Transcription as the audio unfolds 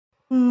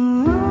My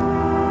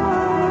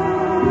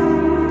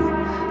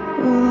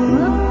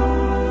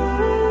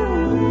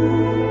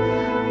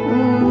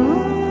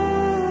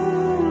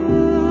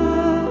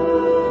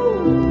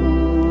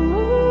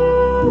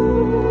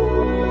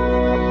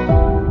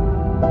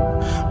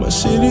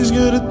city's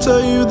good to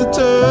tell you the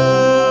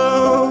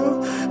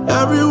tale.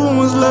 Everyone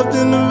was left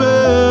in the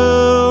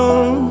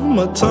veil.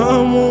 My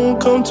time won't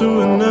come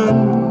to an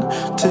end.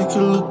 Take a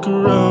look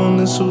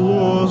around, it's a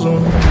war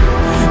zone.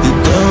 The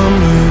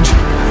damage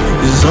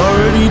is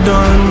already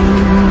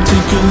done.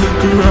 Take a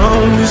look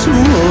around, it's a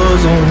war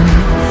zone.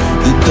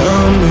 The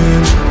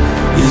damage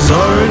is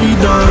already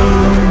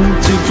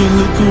done. Take a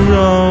look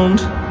around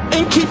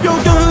and keep your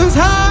guns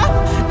high.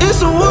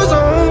 It's a war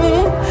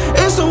zone.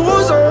 It's a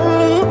war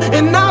zone,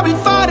 and I'll be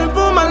fighting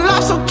for my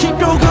life. So keep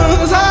your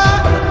guns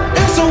high.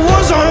 It's a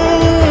war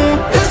zone.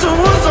 It's a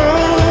war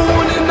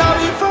zone, and I'll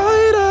be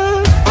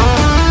fighting.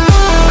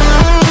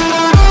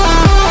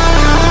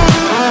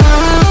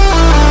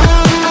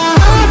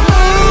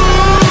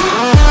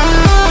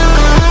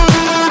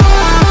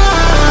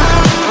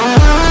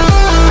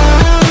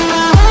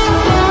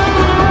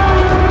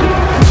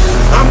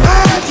 I'm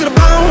bad to the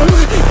bone,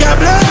 got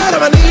blood on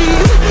my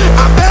knees.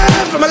 I'm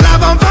bad for my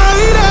life, I'm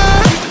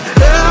fighting.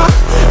 Yeah,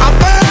 I'm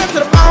bad to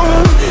the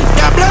bone,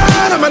 got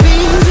blood on my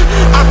knees.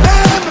 I'm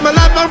bad for my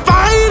life, I'm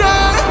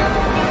fighting.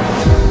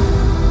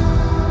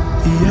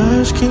 The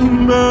ash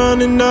came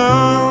burning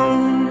down.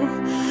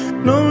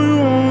 No one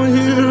won't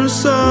hear a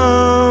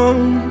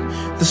sound.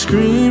 The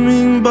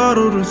screaming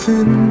bottled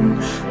within.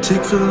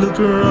 Take a look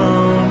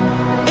around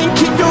and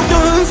keep your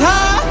guns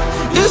high.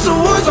 It's a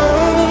war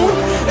zone.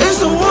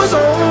 It's a war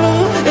zone.